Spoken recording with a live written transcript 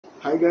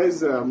Hi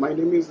guys, my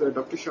name is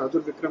Dr.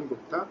 Shardul Vikram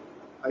Gupta.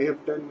 I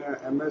have done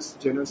MS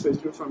General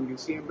Surgery from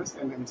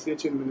UCMS and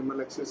MCH in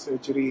Minimal Access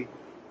Surgery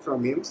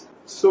from AIMS.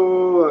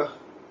 So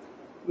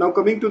now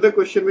coming to the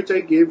question which I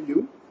gave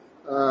you,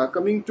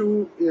 coming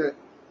to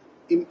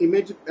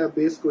image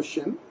based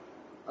question.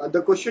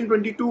 The question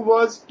 22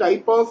 was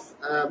type of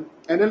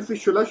anal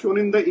fistula shown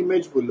in the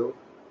image below,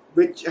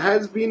 which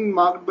has been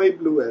marked by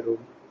blue arrow.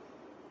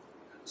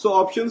 So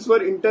options were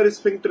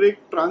intersphincteric,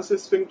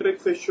 transsphincteric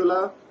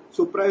fistula,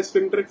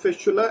 suprasphincteric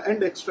fistula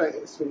and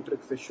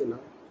extrasphincteric fistula.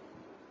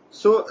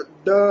 So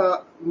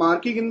the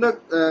marking in the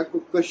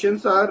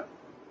questions are,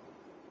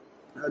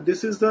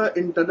 this is the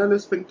internal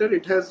sphincter,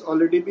 it has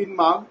already been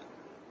marked.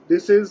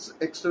 This is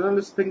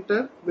external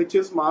sphincter which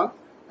is marked,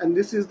 and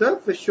this is the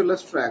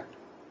fistulous tract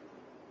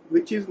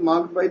which is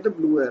marked by the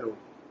blue arrow.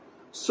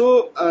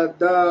 So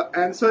the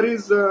answer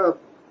is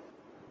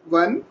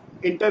 1,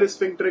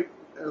 intersphincteric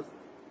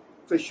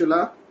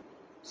fistula.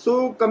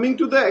 So coming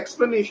to the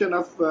explanation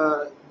of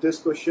this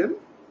question,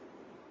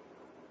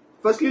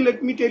 firstly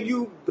let me tell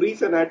you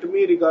brief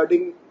anatomy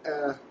regarding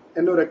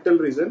anorectal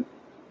region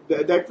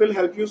that will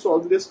help you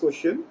solve this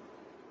question.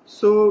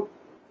 So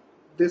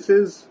this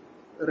is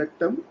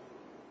rectum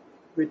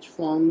which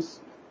forms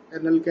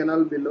anal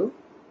canal below.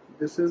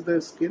 This is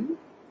the skin.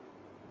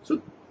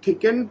 So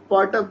thickened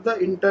part of the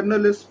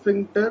internal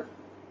sphincter,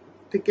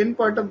 thickened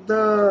part of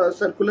the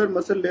circular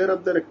muscle layer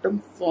of the rectum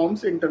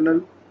forms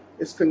internal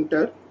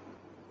sphincter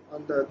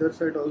on the other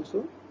side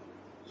also.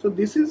 So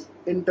this is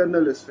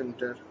internal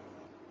sphincter,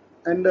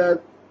 and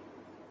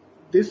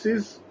this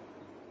is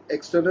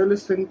external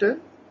sphincter,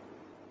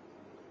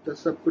 the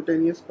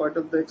subcutaneous part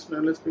of the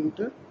external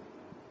sphincter,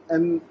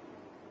 and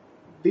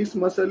this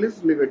muscle is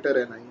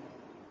levator ani.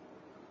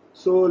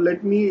 So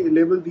let me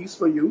label these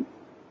for you.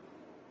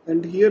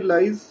 And here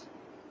lies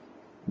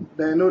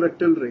the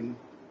anorectal ring.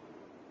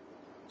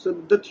 So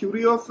the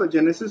theory of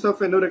genesis of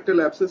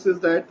anorectal abscess is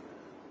that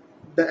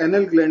the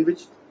anal gland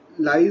which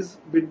lies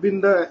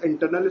between the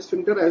internal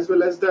sphincter as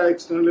well as the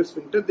external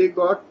sphincter, they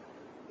got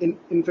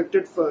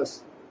infected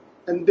first,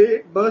 and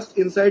they burst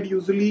inside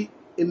usually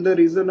in the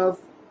region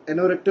of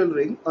anorectal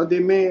ring, or they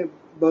may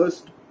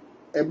burst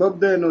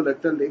above the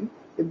anorectal ring.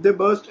 If they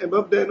burst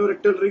above the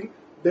anorectal ring,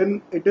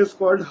 then it is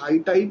called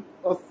Hydatid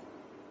of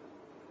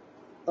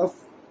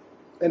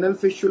anal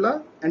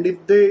fistula, and if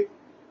they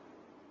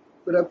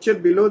rupture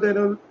below the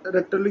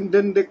anorectal ring,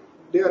 then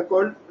they are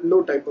called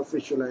low type of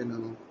fistula in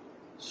ano.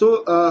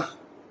 So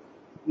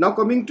now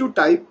coming to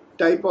type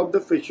of the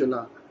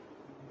fistula,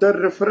 the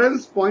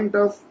reference point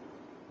of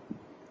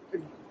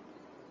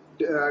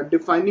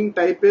defining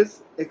type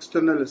is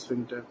external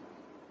sphincter.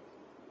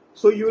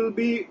 So you will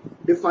be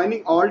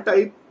defining all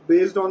type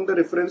based on the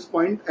reference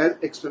point as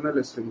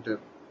external sphincter.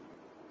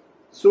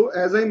 So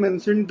as I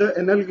mentioned, the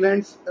anal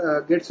glands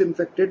gets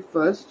infected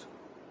first.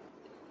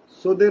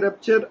 So they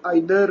rupture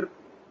either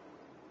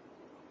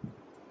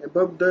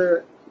above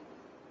the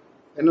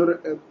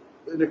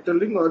rectal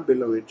ring or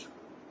below it.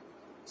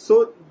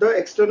 So the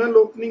external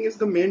opening is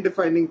the main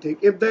defining thing.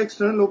 If the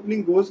external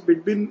opening goes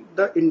between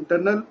the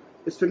internal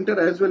sphincter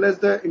as well as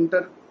the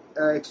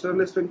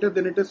external sphincter,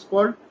 then it is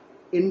called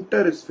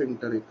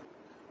intersphincteric.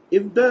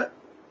 If the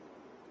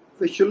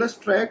fistulous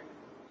tract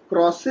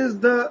crosses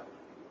the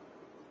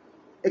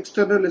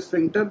external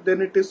sphincter,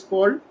 then it is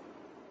called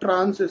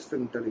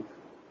transsphincteric.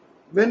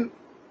 When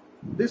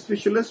this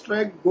fistulous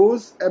tract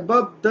goes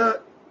above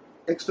the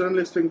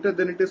external sphincter,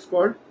 then it is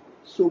called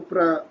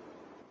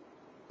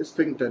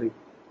suprasphincteric.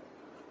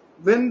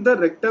 When the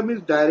rectum is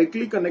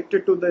directly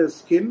connected to the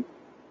skin,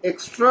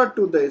 extra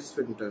to the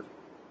sphincter,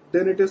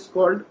 then it is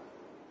called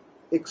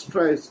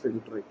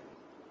extrasphincteric.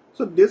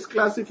 So this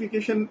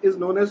classification is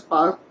known as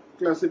Park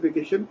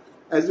classification.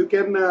 As you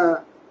can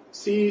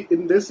see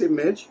in this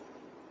image,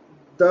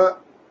 the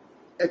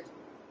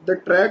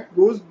tract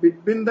goes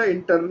between the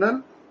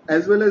internal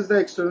as well as the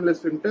external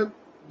sphincter,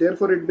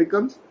 therefore it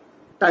becomes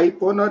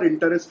type 1 or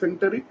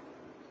intersphincteric.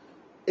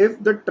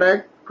 If the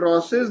tract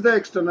crosses the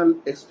external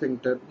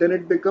sphincter, then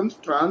it becomes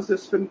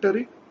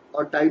transsphincteric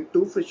or type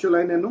 2 fistula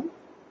in ano.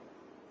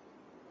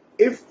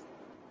 If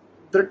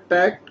the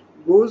tract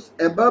goes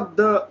above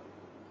the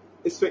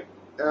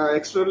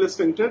external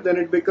sphincter, then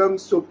it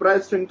becomes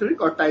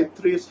suprasphincteric or type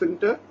 3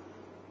 sphincter,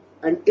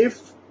 and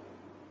if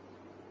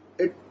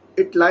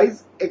it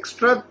lies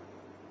extra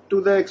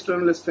to the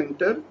external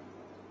sphincter,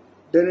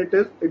 then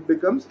it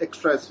becomes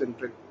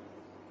extrasphincteric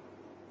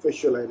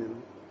fistula in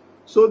ano.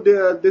 So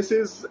this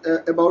is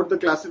about the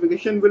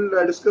classification. We'll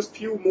discuss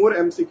few more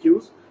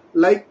MCQs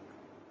like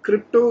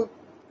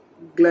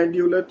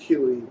cryptoglandular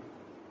theory.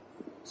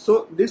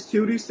 So this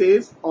theory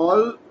says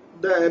all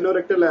the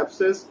anorectal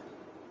abscess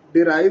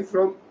derive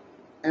from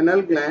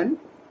anal gland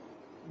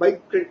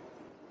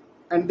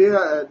and they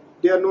are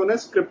known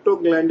as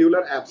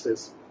cryptoglandular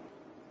abscess.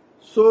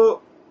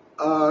 So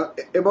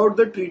about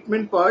the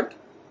treatment part,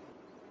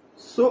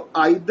 so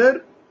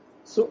either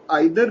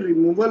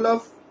removal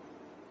of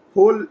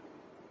whole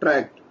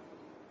tract,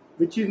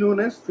 which is known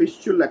as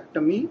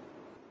fistulectomy,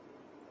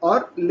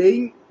 or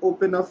laying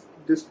open of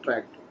this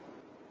tract.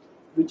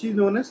 which is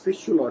known as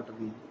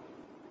fistulotomy.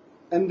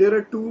 And there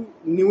are two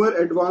newer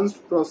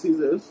advanced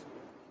procedures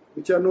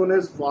which are known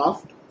as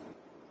waft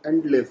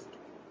and lift.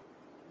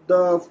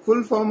 The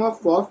full form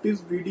of waft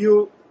is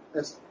video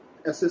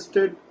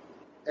assisted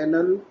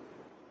anal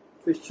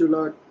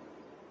fistula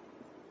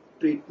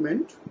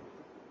treatment,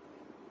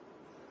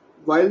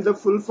 while the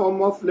full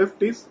form of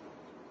lift is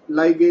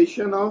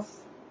ligation of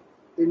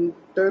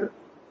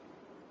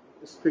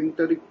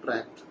intersphincteric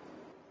tract.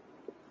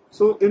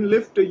 So in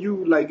lift you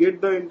ligate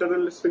the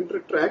internal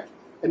sphincteric tract,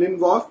 and in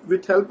waft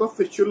with help of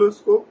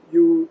fistuloscope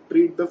you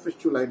treat the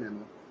fistula in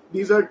anal.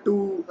 These are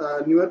two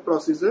newer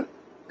procedures,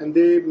 and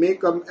they may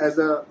come as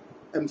a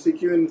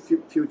MCQ in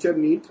future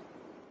Neet,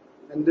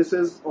 and this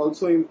is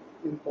also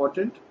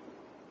important.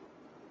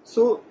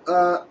 So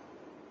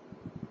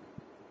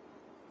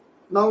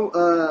now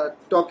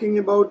talking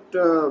about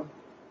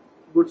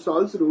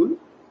Goodsall's rule,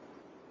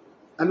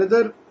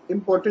 another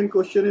important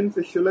question in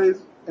fistula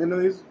is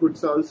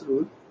Goodsall's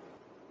rule.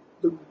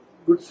 The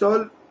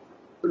Goodsall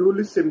rule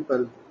is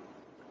simple.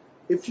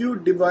 If you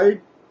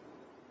divide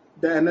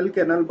the anal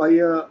canal by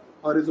a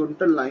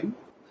horizontal line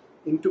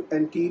into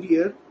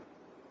anterior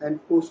and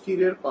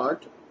posterior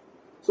part,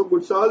 so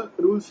Goodsall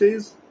rule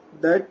says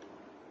that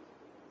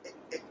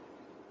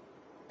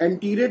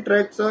anterior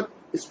tracts are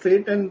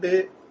straight and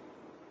they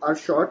are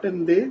short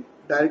and they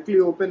directly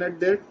open at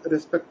their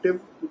respective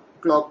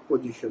clock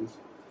positions,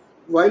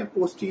 while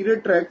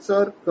posterior tracts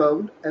are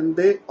curved and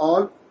they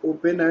all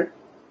open at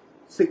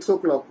 6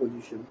 o'clock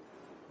position.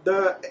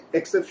 The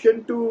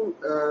exception to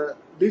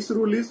this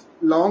rule is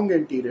long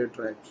anterior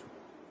tract,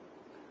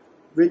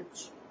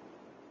 which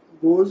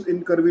goes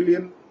in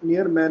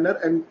curvilinear manner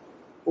and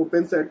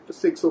opens at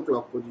 6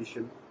 o'clock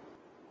position.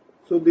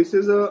 So this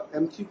is a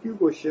MCQ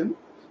question,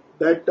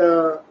 that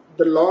the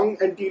long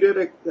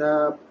anterior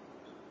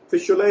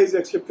fistula is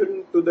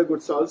exception to the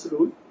Goodsall's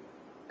rule,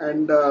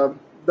 and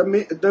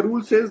the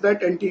rule says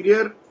that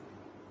anterior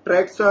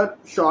tracts are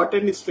short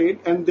and straight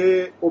and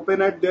they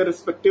open at their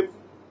respective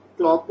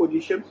clock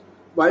positions,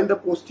 while the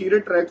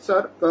posterior tracts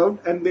are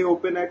curved and they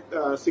open at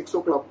 6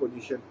 o'clock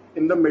position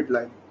in the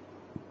midline.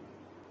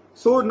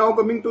 So now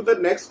coming to the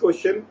next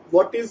question,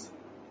 what is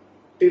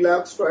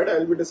Tillaux triad? I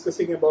will be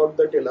discussing about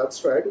the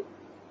Tillaux triad.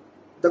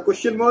 The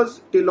question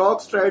was, Tillaux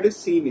triad is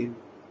seen in.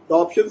 The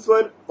options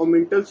were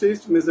Omental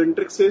Cyst,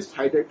 Mesenteric Cyst,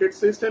 Hydatid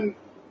Cyst and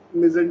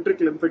Mesenteric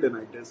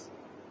Lymphadenitis.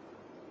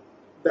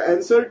 The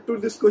answer to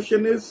this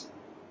question is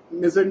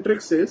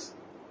Mesenteric Cyst.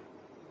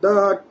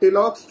 The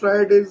Tillaux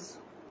triad is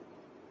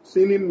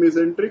seen in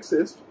Mesenteric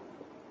Cyst.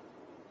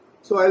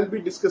 So I will be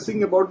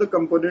discussing about the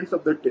components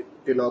of the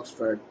Tillaux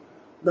triad.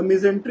 The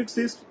Mesenteric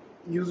cyst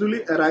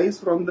usually arise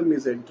from the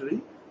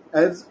mesentery,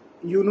 as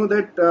you know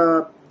that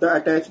the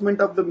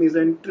attachment of the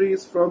mesentery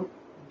is from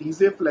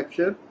DC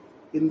flexure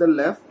in the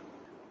left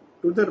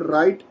to the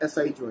right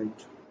SI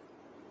joint.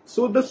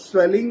 So the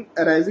swelling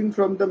arising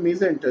from the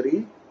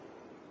mesentery,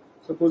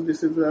 suppose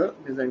this is a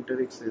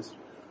mesenteric cyst,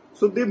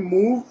 so they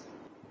move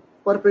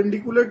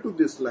perpendicular to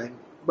this line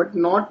but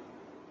not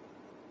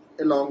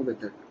along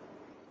with it.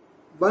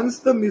 Once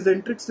the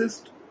mesenteric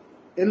cyst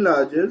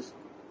enlarges,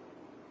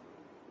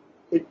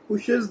 it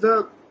pushes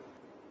the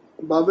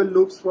bowel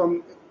loops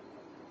from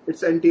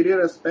its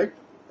anterior aspect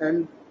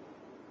and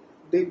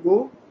they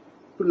go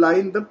to lie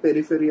in the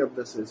periphery of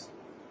the cyst.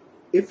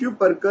 If you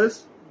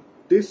percuss,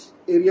 this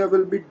area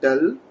will be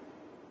dull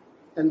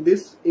and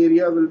this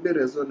area will be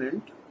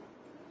resonant.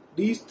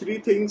 These three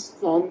things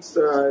forms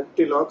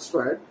Tillaux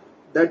triad,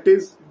 that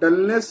is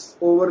dullness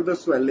over the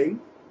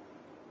swelling,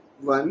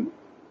 1,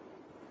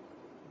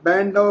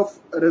 band of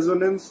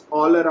resonance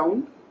all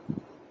around,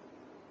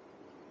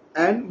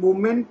 and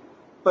movement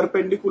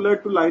perpendicular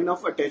to line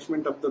of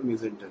attachment of the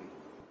mesentery.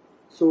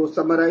 So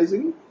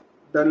summarizing,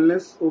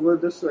 dullness over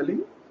the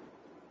swelling,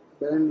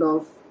 band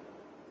of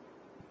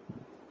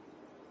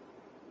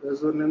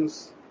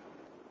resonance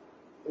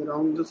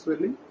around the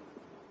swelling,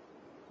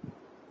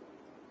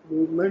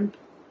 movement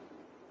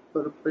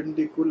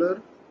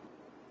perpendicular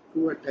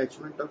to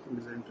attachment of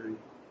mesentery.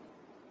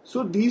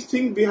 So these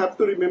things we have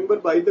to remember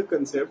by the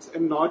concepts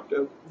and not,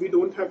 we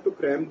don't have to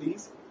cram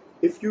these.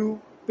 If you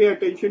pay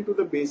attention to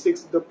the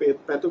basics, the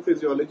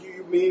pathophysiology,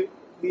 you may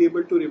be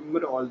able to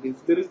remember all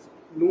these. There is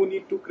no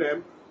need to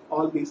cram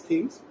all these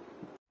things.